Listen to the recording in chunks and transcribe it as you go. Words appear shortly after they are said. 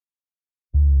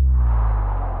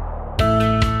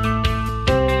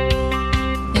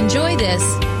this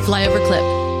Flyover Clip.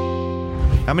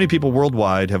 How many people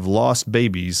worldwide have lost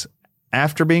babies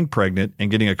after being pregnant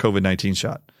and getting a COVID-19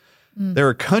 shot? There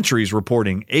are countries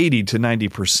reporting 80 to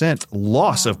 90%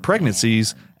 loss of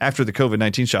pregnancies after the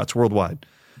COVID-19 shots worldwide.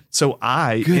 So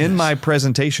in my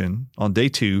presentation on day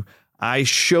 2, I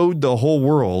showed the whole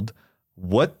world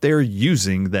what they're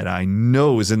using that I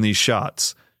know is in these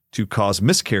shots to cause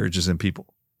miscarriages in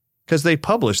people. Because they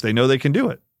know they can do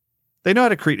it. They know how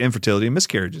to create infertility and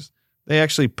miscarriages. They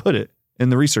actually put it in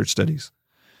the research studies.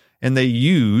 And they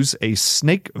use a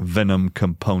snake venom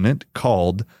component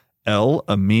called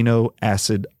L-amino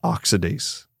acid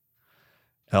oxidase.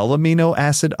 L-amino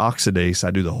acid oxidase,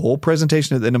 I do the whole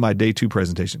presentation at the end of my day 2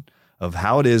 presentation of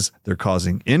how it is they're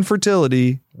causing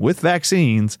infertility with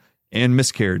vaccines and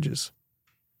miscarriages.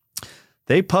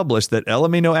 They published that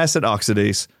L-amino acid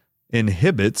oxidase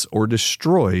inhibits or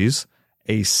destroys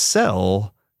a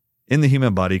cell in the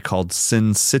human body called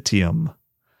syncytium.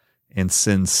 And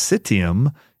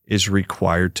syncytium is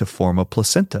required to form a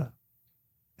placenta.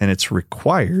 And it's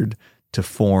required to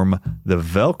form the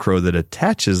Velcro that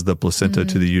attaches the placenta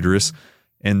to the uterus.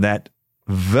 And that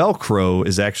Velcro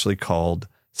is actually called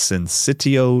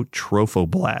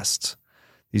syncytiotrophoblasts.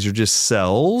 These are just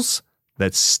cells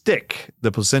that stick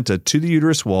the placenta to the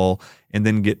uterus wall and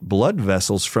then get blood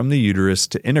vessels from the uterus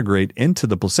to integrate into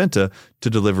the placenta to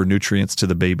deliver nutrients to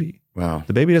the baby. Wow.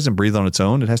 The baby doesn't breathe on its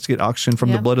own. It has to get oxygen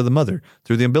from the blood of the mother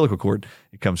through the umbilical cord.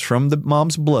 It comes from the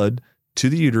mom's blood to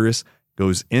the uterus,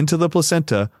 goes into the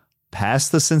placenta,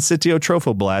 past the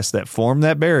syncytiotrophoblasts that form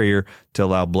that barrier to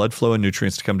allow blood flow and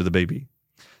nutrients to come to the baby.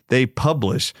 They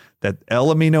publish that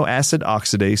L-amino acid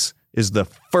oxidase is the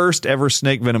first ever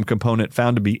snake venom component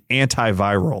found to be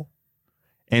antiviral.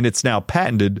 And it's now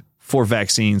patented for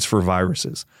vaccines for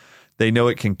viruses. They know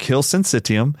it can kill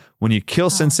syncytium. When you kill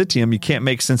syncytium, you can't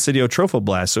make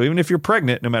syncytiotrophoblasts. So even if you're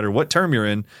pregnant, no matter what term you're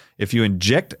in, if you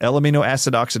inject L-amino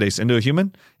acid oxidase into a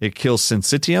human, it kills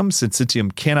syncytium.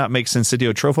 Syncytium cannot make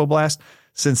syncytiotrophoblasts.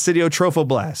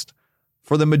 Syncytiotrophoblasts,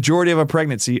 for the majority of a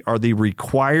pregnancy, are the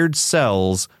required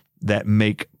cells that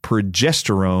make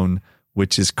progesterone,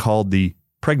 which is called the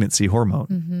pregnancy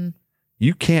hormone.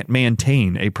 You can't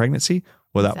maintain a pregnancy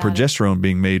without progesterone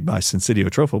being made by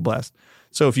syncytiotrophoblasts.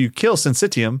 So if you kill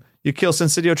syncytium, you kill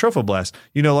syncytiotrophoblasts.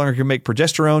 You no longer can make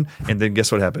progesterone, and then guess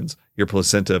what happens? Your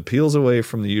placenta peels away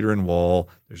from the uterine wall.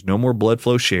 There's no more blood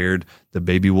flow shared. The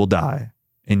baby will die,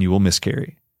 and you will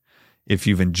miscarry. If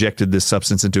you've injected this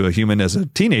substance into a human as a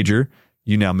teenager,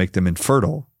 you now make them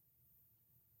infertile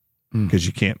because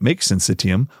you can't make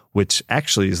syncytium, which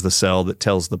actually is the cell that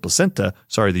tells the the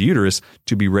uterus,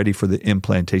 to be ready for the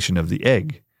implantation of the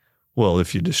egg. Well,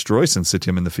 if you destroy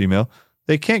syncytium in the female,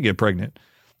 they can't get pregnant.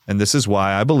 And this is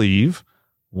why I believe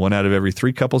 1 out of every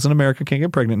 3 couples in America can't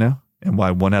get pregnant now, and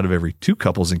why 1 out of every 2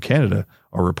 couples in Canada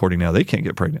are reporting now they can't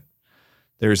get pregnant.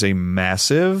 There's a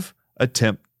massive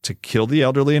attempt to kill the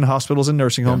elderly in hospitals and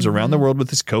nursing homes around the world with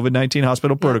this COVID-19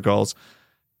 hospital protocols.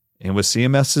 And with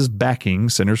CMS's backing,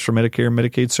 Centers for Medicare and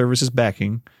Medicaid Services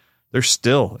backing, they're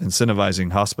still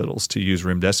incentivizing hospitals to use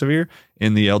remdesivir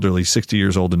in the elderly 60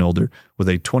 years old and older with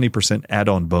a 20%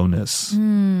 add-on bonus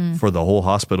for the whole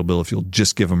hospital bill if you'll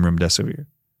just give them remdesivir.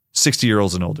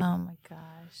 60-year-olds and older. Oh, my gosh.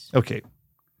 Okay.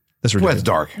 That's ridiculous. Well, that's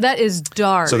dark. That is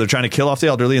dark. So they're trying to kill off the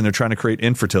elderly, and they're trying to create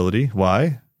infertility.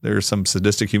 Why? There are some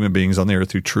sadistic human beings on the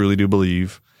earth who truly do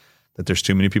believe that there's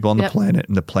too many people on the planet,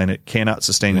 and the planet cannot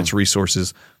sustain its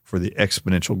resources for the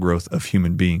exponential growth of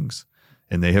human beings.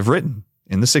 And they have written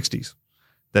in the 60s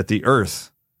that the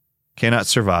earth cannot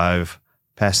survive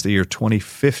past the year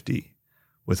 2050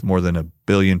 with more than 1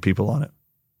 billion people on it.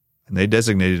 And they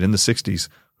designated in the 60s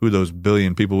who those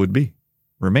billion people would be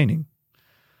remaining.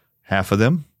 Half of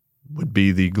them would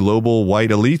be the global white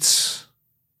elites.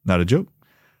 Not a joke.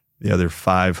 The other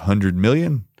 500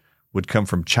 million would come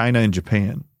from China and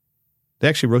Japan. They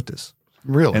actually wrote this.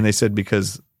 Really? And they said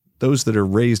because those that are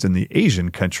raised in the Asian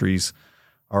countries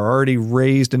are already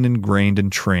raised and ingrained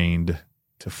and trained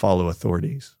to follow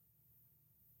authorities.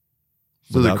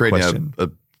 So they're creating a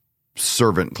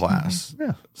servant class.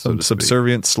 Yeah. Some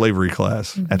subservient slavery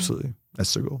class. Absolutely.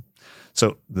 That's their goal.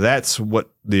 So that's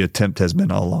what the attempt has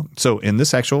been all along. So in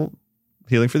this actual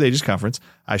Healing for the Ages conference,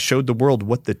 I showed the world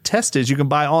what the test is you can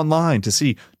buy online to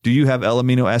see, do you have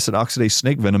L-amino acid oxidase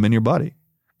snake venom in your body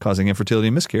causing infertility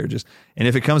and miscarriages? And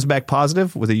if it comes back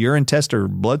positive with a urine test or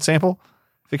blood sample,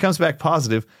 if it comes back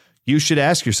positive, you should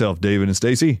ask yourself, David and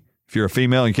Stacy, if you're a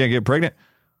female and you can't get pregnant,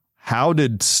 how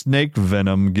did snake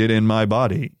venom get in my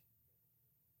body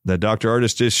that Dr.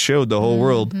 Ardis just showed the whole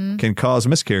world can cause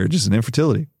miscarriages and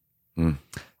infertility? And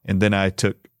then I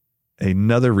took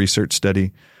another research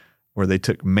study where they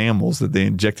took mammals that they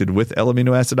injected with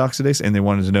L-amino acid oxidase, and they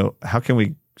wanted to know, how can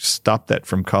we stop that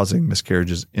from causing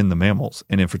miscarriages in the mammals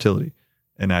and infertility?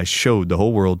 And I showed the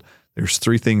whole world there's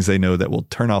 3 things they know that will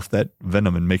turn off that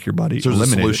venom and make your body eliminate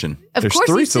a solution. Of there's course,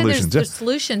 3 you said solutions. there's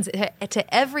solutions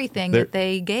to everything that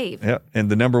they gave. Yeah,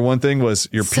 and the number one thing was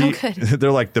your pH.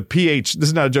 They're like the pH. This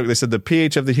is not a joke. They said the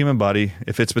pH of the human body,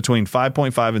 if it's between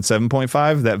 5.5 and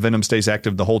 7.5, that venom stays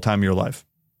active the whole time of your life.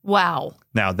 Wow.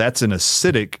 Now, that's an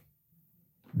acidic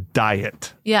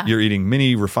diet. Yeah. You're eating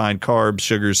many refined carbs,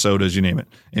 sugars, sodas, you name it,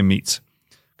 and meats,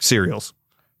 cereals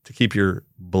to keep your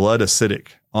blood acidic.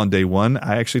 On day 1,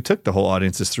 I actually took the whole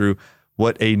audiences through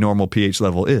what a normal pH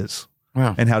level is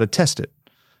and how to test it.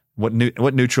 What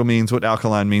neutral means, what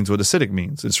alkaline means, what acidic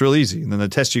means. It's real easy. And then the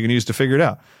test you can use to figure it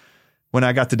out. When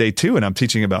I got to day 2 and I'm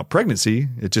teaching about pregnancy,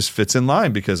 it just fits in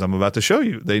line because I'm about to show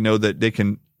you. They know that they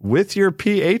can, with your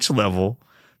pH level,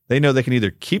 they know they can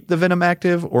either keep the venom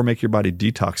active or make your body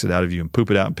detox it out of you and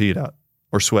poop it out and pee it out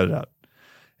or sweat it out.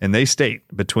 And they state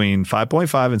between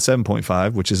 5.5 and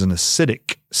 7.5, which is an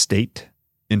acidic state,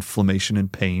 inflammation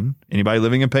and pain. Anybody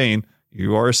living in pain,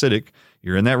 you are acidic,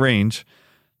 you're in that range.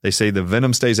 They say the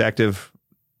venom stays active,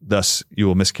 thus you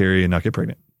will miscarry and not get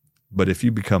pregnant. But if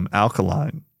you become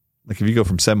alkaline, like if you go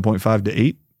from 7.5 to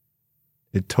 8,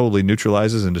 it totally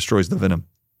neutralizes and destroys the venom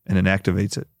and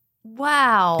inactivates it.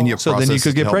 Wow. And so then you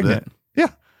could get pregnant.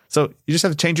 Yeah. So you just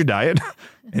have to change your diet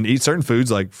and eat certain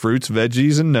foods like fruits,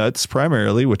 veggies, and nuts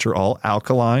primarily, which are all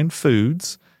alkaline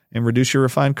foods, and reduce your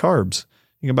refined carbs.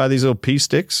 You can buy these little pee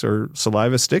sticks or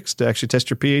saliva sticks to actually test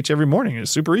your pH every morning.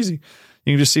 It's super easy.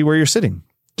 You can just see where you're sitting.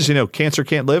 Just, cancer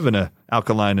can't live in an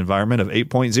alkaline environment of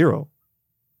 8.0.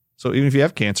 So even if you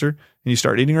have cancer and you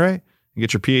start eating right and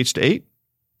get your pH to 8,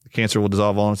 the cancer will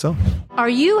dissolve all on its own. Are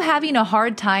you having a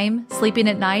hard time sleeping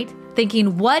at night,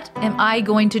 thinking, what am I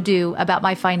going to do about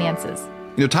my finances?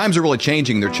 Times are really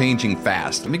changing. They're changing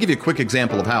fast. Let me give you a quick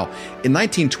example of how. In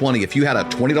 1920, if you had a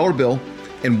 $20 bill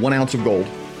and 1 ounce of gold,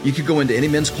 you could go into any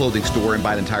men's clothing store and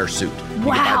buy an entire suit. You could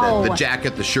buy the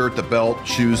jacket, the shirt, the belt,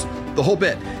 shoes, the whole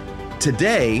bit.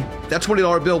 Today, that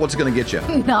 $20 bill, what's it going to get you?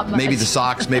 Not much. Maybe the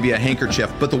socks, maybe a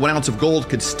handkerchief, but the 1 ounce of gold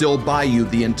could still buy you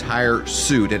the entire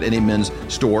suit at any men's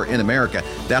store in America.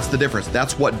 That's the difference.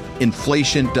 That's what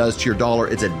inflation does to your dollar.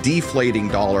 It's a deflating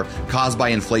dollar caused by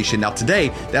inflation. Now today,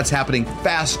 that's happening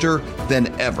faster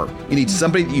than ever. You need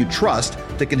somebody that you trust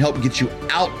that can help get you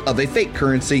out of a fake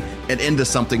currency and into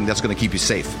something that's going to keep you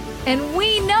safe. And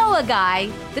we know a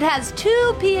guy that has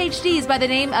 2 PhDs by the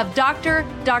name of Dr.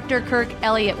 Kirk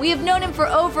Elliott. We have known him for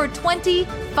over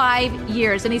 25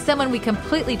 years, and he's someone we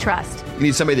completely trust. You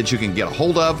need somebody that you can get a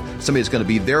hold of, somebody that's going to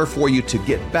be there for you to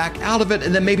get back out of it,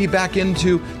 and then maybe back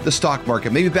into the stock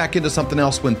market, maybe back into something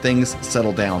else when things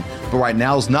settle down. But right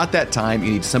now is not that time.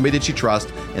 You need somebody that you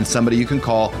trust and somebody you can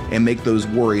call and make those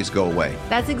worries go away.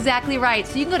 That's exactly right.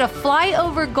 So you can go to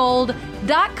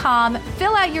flyovergold.com,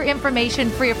 fill out your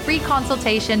information for a free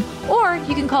consultation, or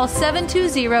you can call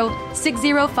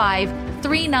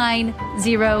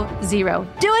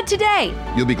 720-605-3900. Do it today.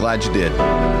 You'll be glad you did.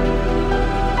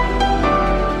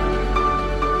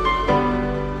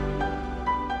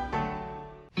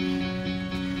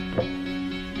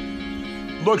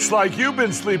 Looks like you've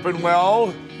been sleeping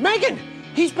well. Megan,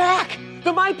 he's back.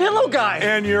 The MyPillow guy.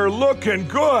 And you're looking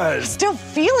good. Still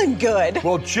feeling good.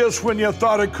 Well, just when you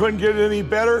thought it couldn't get any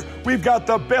better, we've got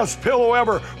the best pillow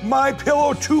ever,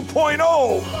 MyPillow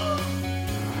 2.0.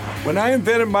 When I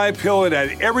invented MyPillow, it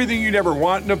had everything you'd ever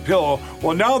want in a pillow.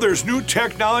 Well, now there's new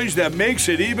technology that makes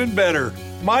it even better.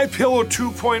 MyPillow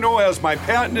 2.0 has my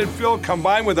patented fill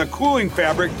combined with a cooling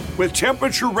fabric with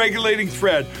temperature-regulating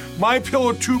thread.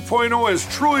 MyPillow 2.0 is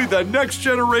truly the next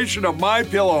generation of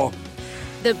MyPillow.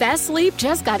 The best sleep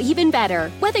just got even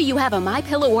better. Whether you have a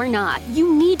MyPillow or not,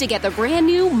 you need to get the brand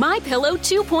new MyPillow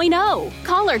 2.0.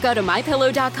 Call or go to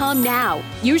MyPillow.com now.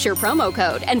 Use your promo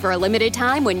code, and for a limited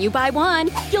time when you buy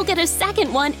one, you'll get a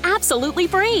second one absolutely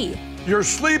free. You're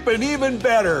sleeping even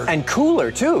better. And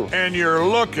cooler, too. And you're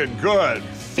looking good.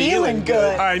 Feeling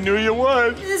good. I knew you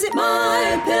would. Visit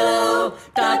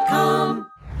MyPillow.com.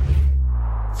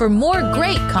 For more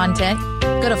great content,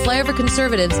 go to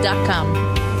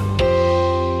flyoverconservatives.com.